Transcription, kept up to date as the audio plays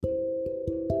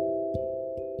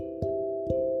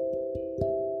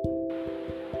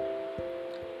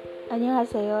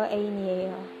안녕하세요,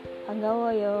 Ain이에요.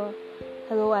 반가워요.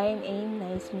 Hello, I'm Ain.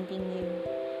 Nice meeting you.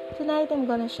 Tonight, I'm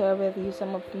gonna share with you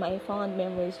some of my fond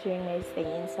memories during my stay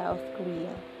in South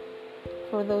Korea.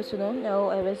 For those who don't know,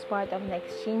 I was part of an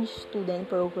exchange student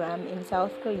program in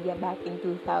South Korea back in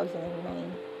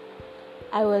 2009.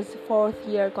 I was fourth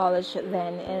year college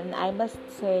then, and I must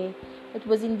say it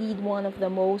was indeed one of the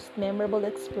most memorable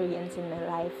experiences in my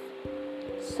life.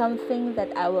 Something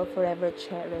that I will forever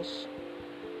cherish.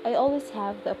 I always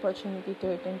have the opportunity to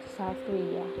return to South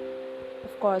Korea,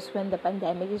 of course when the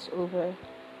pandemic is over,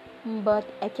 but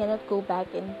I cannot go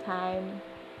back in time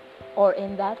or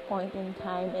in that point in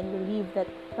time and relive that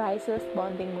priceless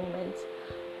bonding moments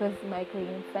with my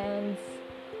Korean friends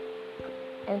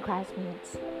and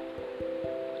classmates.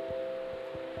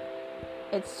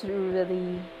 It's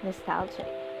really nostalgic.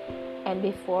 And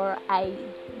before I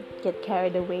get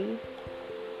carried away,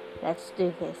 let's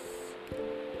do this.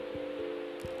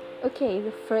 Okay,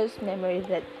 the first memory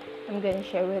that I'm going to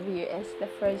share with you is the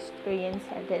first Korean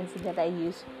sentence that I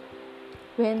used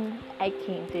when I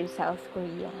came to South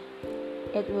Korea.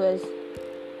 It was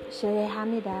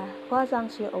실례합니다.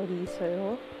 화장실 어디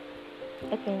있어요?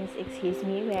 It means, excuse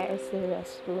me, where is the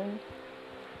restroom?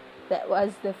 That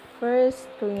was the first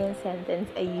Korean sentence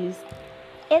I used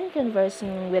in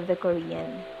conversing with the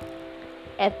Korean.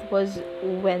 It was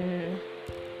when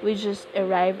we just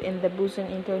arrived in the Busan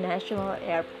International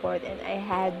Airport and I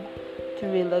had to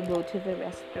really go to the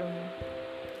restroom.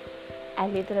 I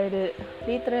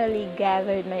literally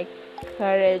gathered my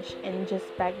courage and just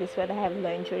practiced what I have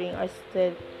learned during our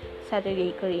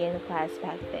Saturday Korean class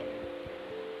back then.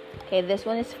 Okay, this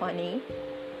one is funny.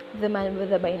 The man with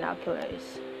the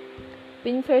binoculars.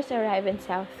 When we first arrived in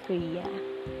South Korea,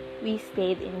 we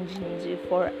stayed in Jeonju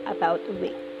for about a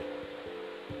week.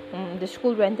 The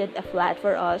school rented a flat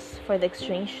for us, for the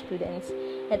exchange students.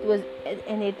 It was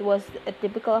a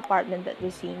typical apartment that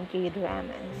we see in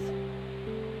K-dramas.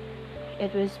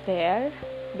 It was bare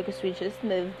because we just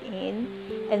moved in,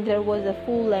 and there was a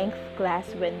full-length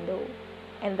glass window.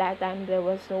 And that time there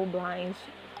was no blinds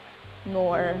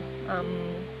nor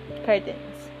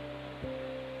curtains.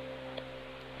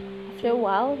 After a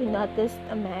while, we noticed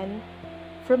a man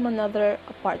from another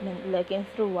apartment looking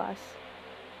through us.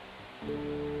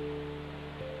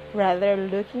 Rather,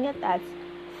 looking at us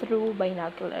through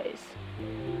binoculars.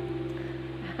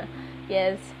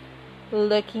 Yes,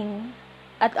 looking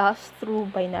at us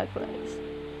through binoculars.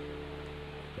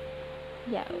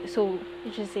 Yeah, so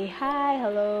you just say hi,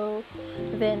 hello.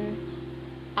 Then,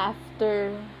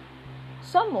 after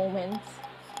some moments,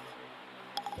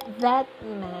 that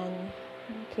man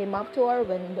came up to our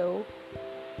window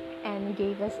and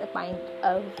gave us a pint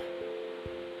of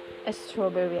a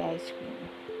strawberry ice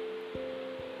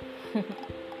cream.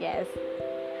 Yes.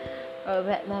 Oh,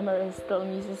 that memory still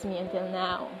amuses me until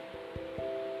now.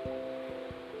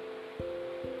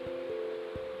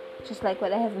 Just like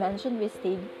what I have mentioned, we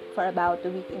stayed for about a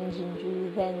week in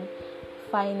Jeonju, then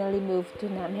finally moved to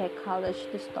Namhae College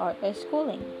to start our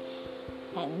schooling.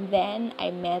 And then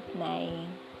I met my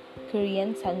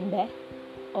Korean sanbe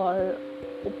or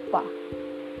oppa.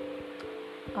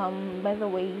 By the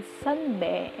way,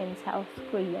 sanbe in South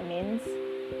Korea means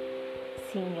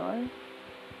senior.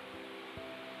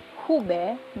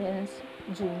 Hube means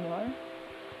junior.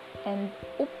 And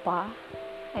oppa,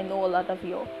 I know a lot of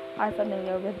you are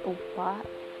familiar with oppa.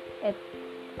 It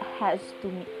has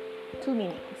two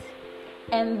meanings.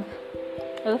 And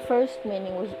the first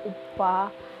meaning was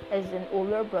oppa as an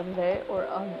older brother or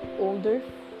an older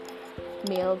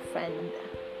male friend.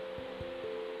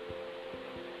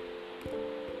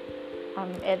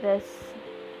 It is,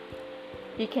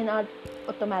 you cannot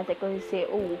automatically say,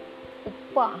 oh,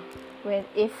 oppa,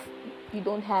 if you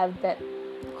don't have that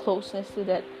closeness to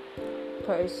that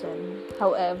person.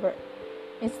 However,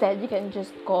 instead you can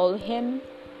just call him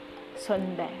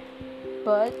sonbe.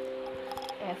 But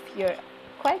if you're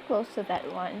quite close to that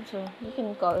one, so you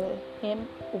can call him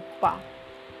oppa.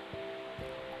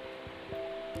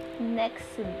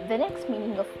 The next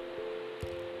meaning of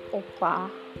oppa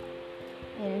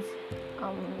means a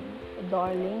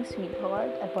darling, sweetheart,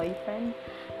 a boyfriend,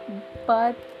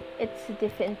 but it's a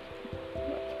different, what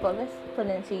you call this,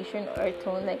 pronunciation or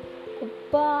tone, like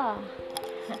oppa.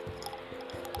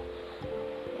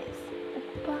 Yes,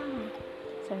 oppa,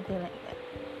 something like that.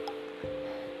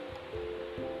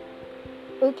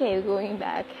 Okay, going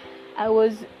back, I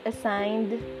was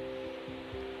assigned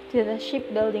to the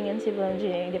shipbuilding and civil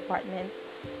engineering department,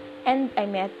 and I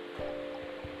met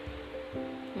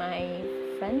my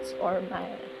friends or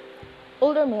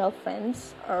older male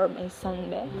friends are my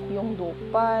sanbe, yung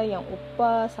dopa, yung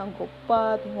oppa,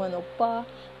 sanggopa, pingwan oppa.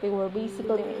 They were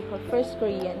basically my first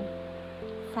Korean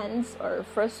friends or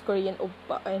first Korean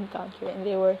oppa I encountered, and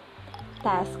they were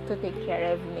tasked to take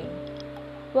care of me.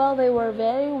 Well, they were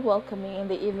very welcoming, and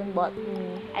they even bought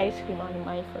me ice cream on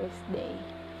my first day.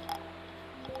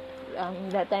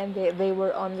 That time they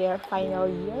were on their final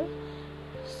year,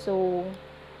 so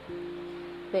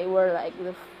they were like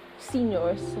the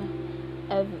seniors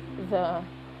of the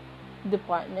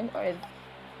department or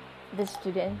the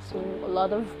students. So a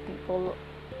lot of people,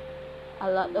 a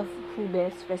lot of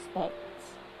Hubes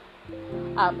respects,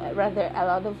 rather a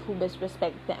lot of Hubes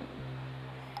respect them,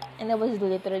 and I was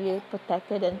literally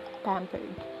protected and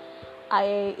pampered.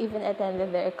 I even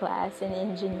attended their class in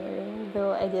engineering,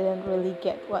 though I didn't really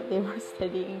get what they were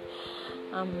studying.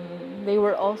 They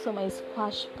were also my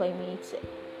squash playmates.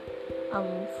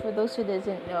 For those who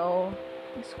doesn't know,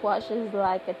 squash is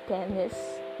like a tennis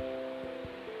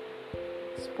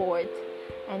sport,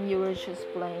 and you were just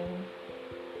playing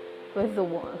with the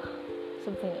wall,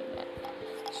 something like that.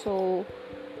 So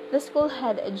the school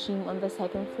had a gym on the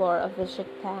second floor of the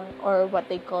shiktang, or what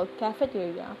they call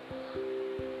cafeteria.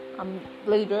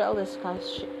 Later I'll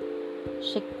discuss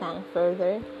shiktang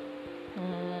further.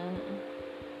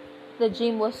 The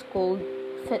gym was called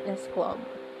fitness club.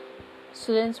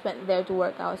 Students went there to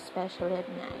work out, especially at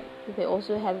night. They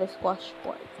also had the squash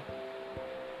court.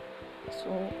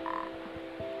 So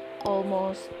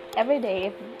almost every day,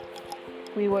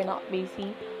 if we were not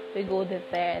busy, we go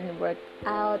there and work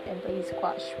out and play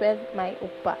squash with my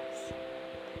oppas.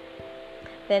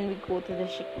 Then we go to the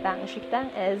shiktang. Shiktang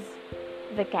is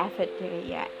the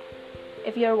cafeteria.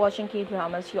 If you're watching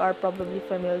K-dramas, you are probably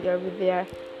familiar with their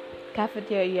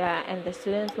cafeteria and the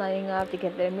students lining up to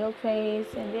get their meal trays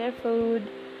and their food.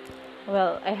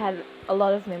 Well, I had a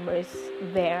lot of memories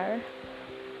there.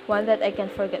 One that I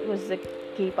can't forget was the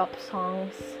K-pop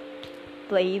songs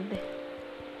played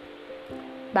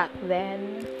back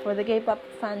then. For the K-pop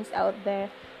fans out there,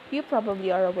 you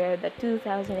probably are aware that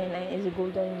 2009 is a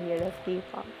golden year of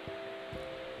K-pop.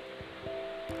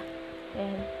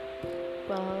 And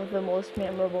well, the most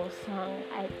memorable song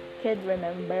I could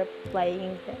remember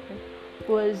playing then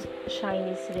was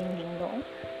Shiny's Ring Ding Dong.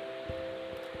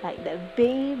 Like the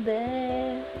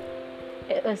baby.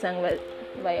 It was sung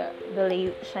by the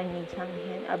late Shiny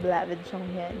Changhyun, our beloved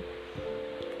Changhyun.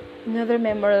 Another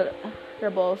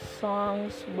memorable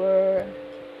songs were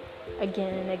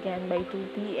Again and Again by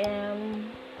 2PM,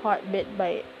 Heartbeat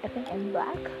by I think I'm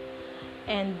Black,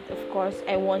 and of course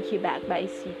I Want You Back by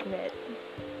Secret.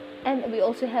 And we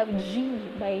also have G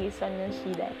by Sun and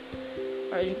Shida,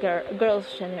 or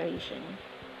Girls' Generation.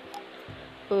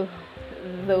 Ooh,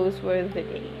 those were the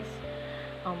days.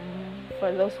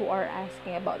 For those who are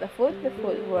asking about the food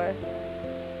were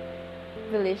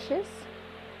delicious,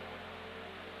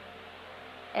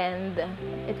 and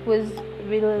it was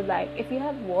really like, if you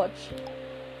have watched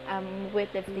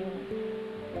weightlifting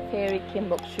Fairy Kim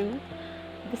Bok-soo,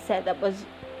 the setup was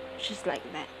just like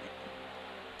that.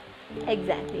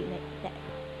 Exactly like that.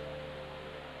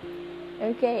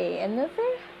 Okay,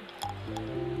 another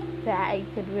that I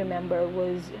could remember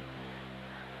was,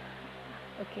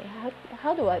 okay,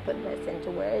 how do I put this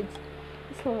into words?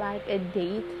 It's like a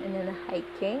date and then a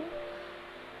hiking.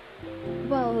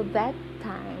 Well, that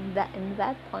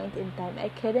point in time, I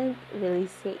couldn't really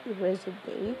say it was a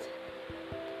date,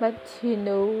 but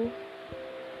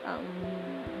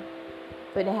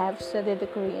when I have studied the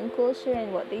Korean culture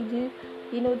and what they do,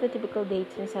 the typical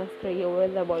dates in South Korea where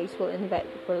the boys will invite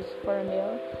the girls for a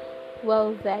meal.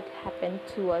 Well, that happened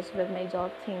to us with my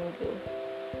Joltinggu.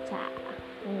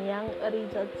 Yang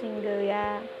Joltinggu,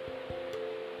 yeah.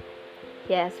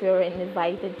 Yes, we were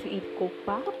invited to eat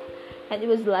kokbap, and it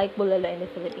was like bulalo in the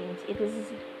Philippines. It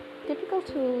is typical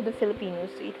to the Filipinos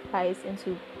to eat rice and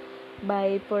soup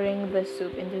by pouring the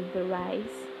soup into the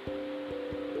rice.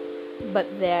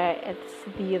 But there, it's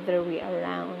the other way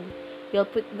around. You'll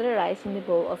put the rice in the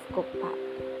bowl of kokbap.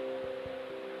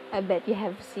 I bet you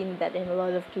have seen that in a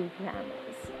lot of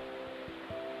K-dramas.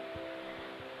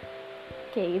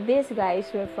 Okay, these guys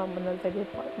were from another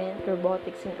department,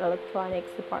 robotics and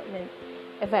electronics department,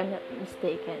 if I'm not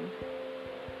mistaken.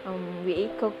 We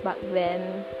ate coke back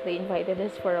then. They invited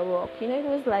us for a walk. It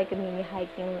was like a mini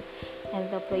hiking, and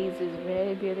the place was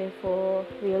very beautiful.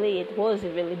 Really, it was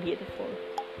really beautiful.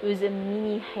 It was a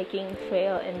mini hiking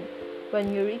trail, and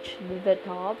when you reached the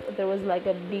top, there was like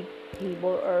a big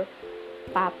table or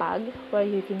papag where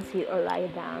you can sit or lie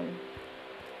down.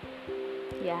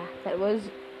 Yeah, that was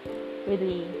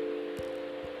really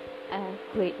a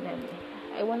great memory.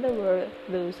 I wonder where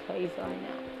those guys are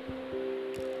now.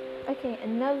 Okay,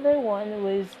 another one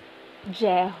was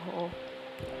Jeho.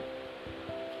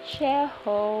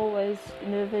 Jeho was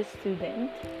another student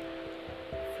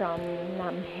from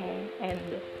Namhe, and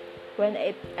when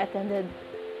I attended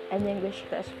an English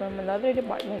class from another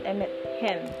department, I met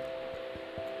him.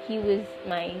 He was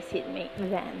my seatmate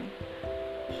then.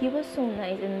 He was so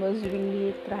nice and was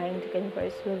really trying to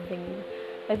converse with me.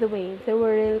 By the way, there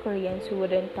were real Koreans who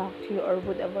wouldn't talk to you or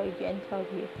would avoid you and tell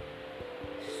you,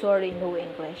 sorry, no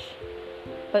English.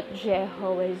 But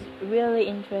Jeho was really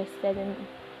interested in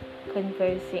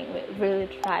conversing, really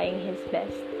trying his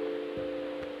best.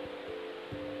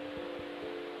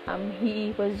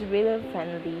 He was really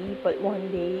friendly, but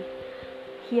one day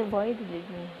he avoided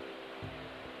me.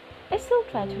 I still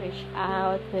tried to reach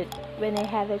out, but when I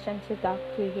had a chance to talk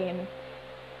to him,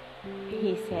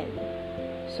 he said,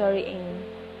 sorry, Ing,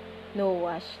 no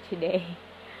wash today.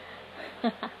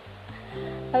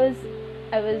 I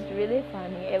was really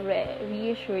funny. I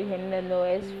reassured him that no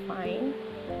is fine,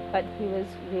 but he was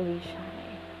really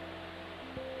shy.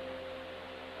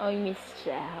 Oh, I miss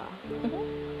Jeho.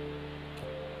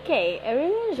 Okay, I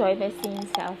really enjoyed my stay in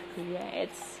South Korea.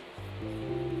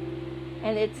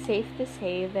 It's safe to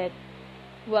say that,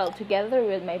 well, together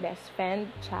with my best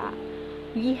friend Cha,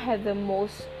 we had the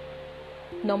most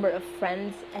number of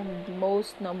friends and the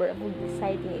most number of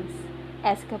exciting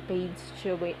escapades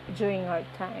during our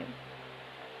time.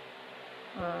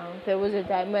 There was a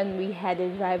time when we had a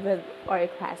drive with our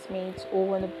classmates,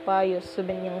 Owen Pa,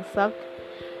 Yosuben Yangsak,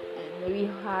 and we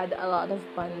had a lot of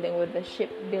bonding with the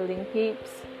shipbuilding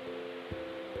peeps.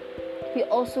 We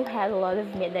also had a lot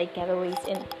of midnight getaways,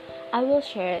 and I will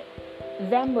share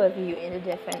them with you in a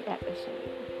different episode.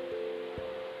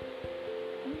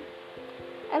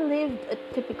 I lived a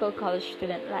typical college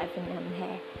student life in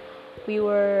Namhe. We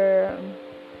were,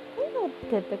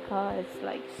 typical. It's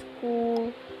like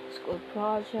school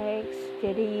projects,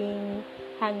 studying,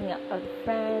 hanging out with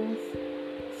friends.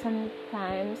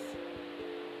 Sometimes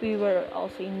we were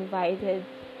also invited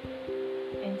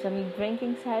in some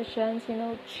drinking sessions,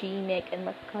 Chimek and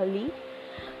Makali.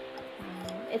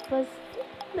 It was,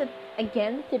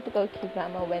 again, typical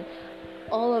K-drama when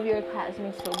all of your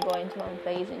classmates will go into one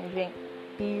place and drink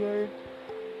beer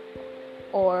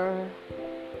or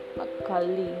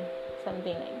Makali,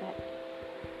 something like that.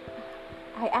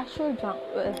 I actually drank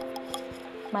with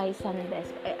my son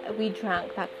best. We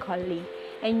drank Makali,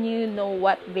 and you know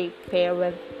what they pair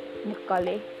with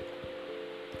Makali?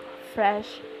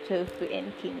 Fresh tofu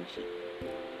and kimchi.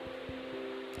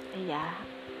 Yeah,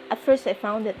 at first I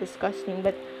found it disgusting,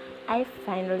 but I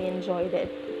finally enjoyed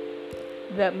it.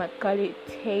 The Makali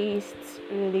tastes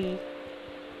really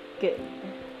good.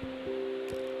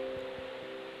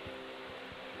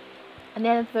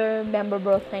 Another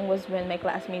memorable thing was when my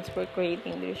classmates were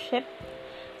creating their ship,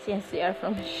 since they are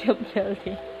from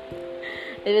shipbuilding.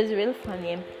 It was really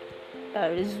funny.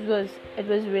 It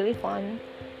was really fun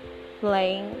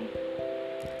playing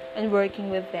and working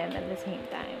with them at the same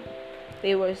time.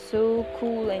 They were so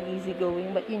cool and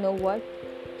easygoing, but you know what?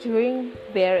 During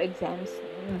their exams,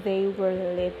 they were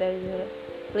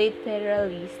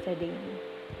literally studying.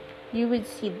 You would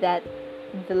see that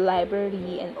the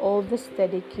library and all the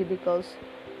study cubicles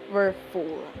were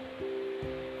full.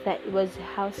 That was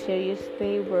how serious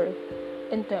they were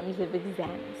in terms of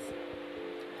exams.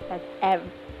 But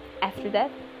after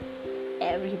that,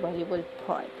 everybody would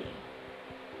party.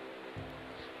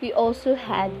 We also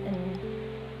had a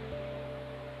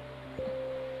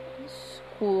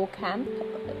school camp,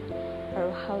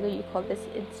 or how do you call this?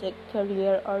 It's a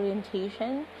career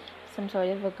orientation, some sort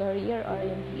of a career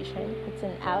orientation. It's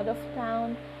an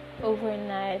out-of-town,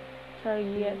 overnight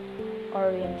career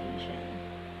orientation.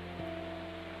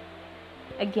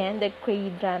 Again, the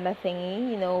K-drama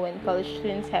thingy, when college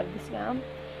students have this camp,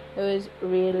 it was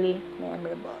really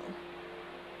memorable.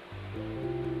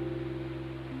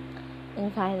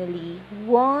 And finally,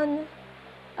 one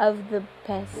of the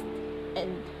best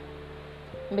and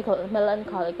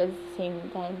melancholic at the same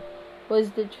time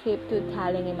was the trip to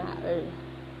Talangimar,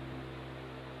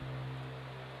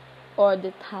 or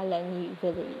the Talangi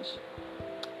village.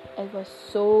 It was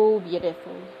so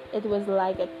beautiful. It was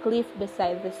like a cliff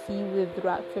beside the sea with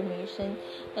rock formation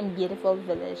and beautiful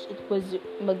village. It was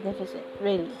magnificent,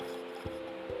 really.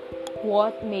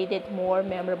 What made it more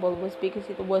memorable was because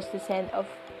it was the send of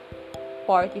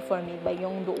party for me by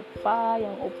Yongdo Oppa,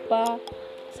 Yang Oppa,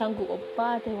 Sanggu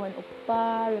Oppa, Taiwan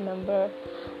Oppa. Remember,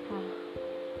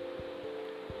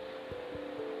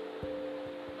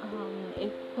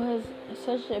 it was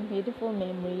such a beautiful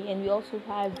memory. And we also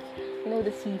had,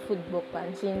 the seafood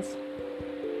bukban, since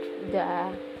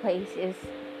the place is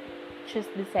just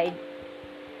beside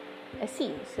a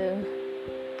sea. So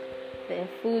the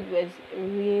food was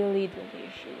really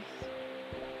delicious.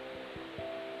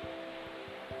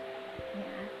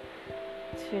 Yeah,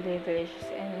 it's really delicious,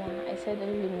 and I said I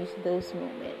really miss those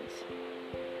moments.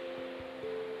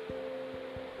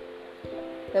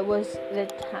 That was the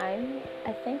time,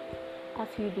 I think, a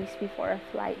few days before our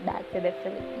flight back to the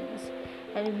Philippines.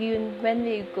 And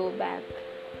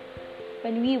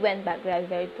when we went back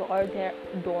rather to our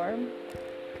dorm,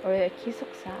 or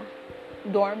Kisuksa.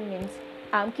 Dorm means,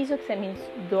 Kisuksa means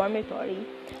dormitory.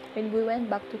 When we went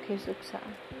back to Kisuksa,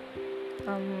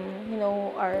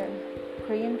 our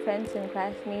Korean friends and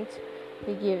classmates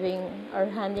are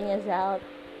handing us out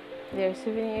their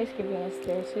souvenirs, giving us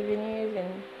their souvenirs,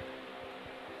 and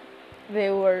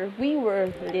we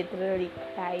were literally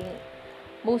crying.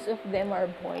 Most of them are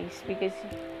boys because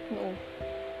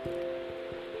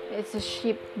it's a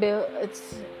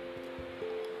it's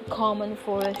common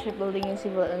for shipbuilding and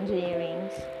civil engineering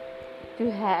to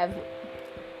have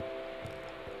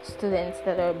students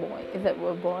that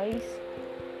were boys,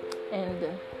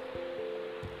 and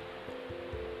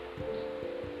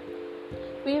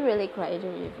we really cried a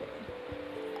river.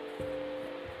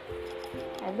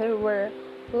 And there were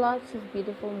lots of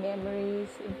beautiful memories.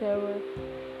 There were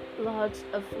lots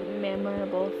of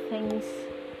memorable things.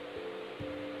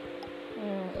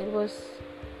 It was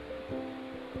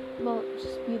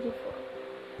just beautiful.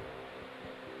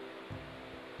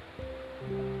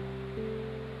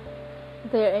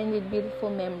 There are indeed beautiful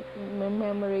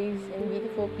memories and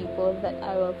beautiful people that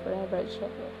I will forever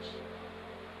cherish.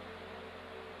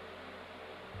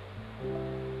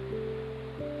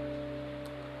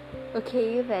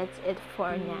 Okay, that's it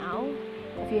for now.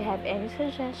 If you have any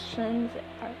suggestions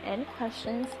or any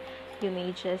questions, you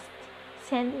may just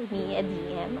send me a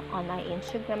DM on my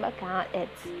Instagram account.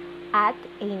 It's at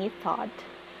EinyThought,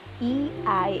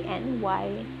 EinyThought.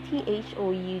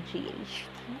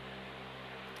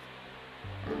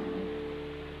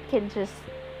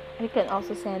 You can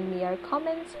also send me your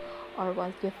comments or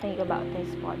what you think about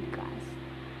this podcast.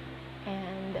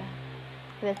 And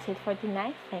that's it for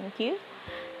tonight. Thank you,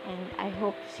 and I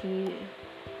hope to see you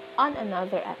on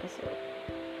another episode.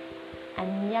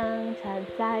 안녕, 잘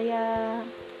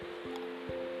자요.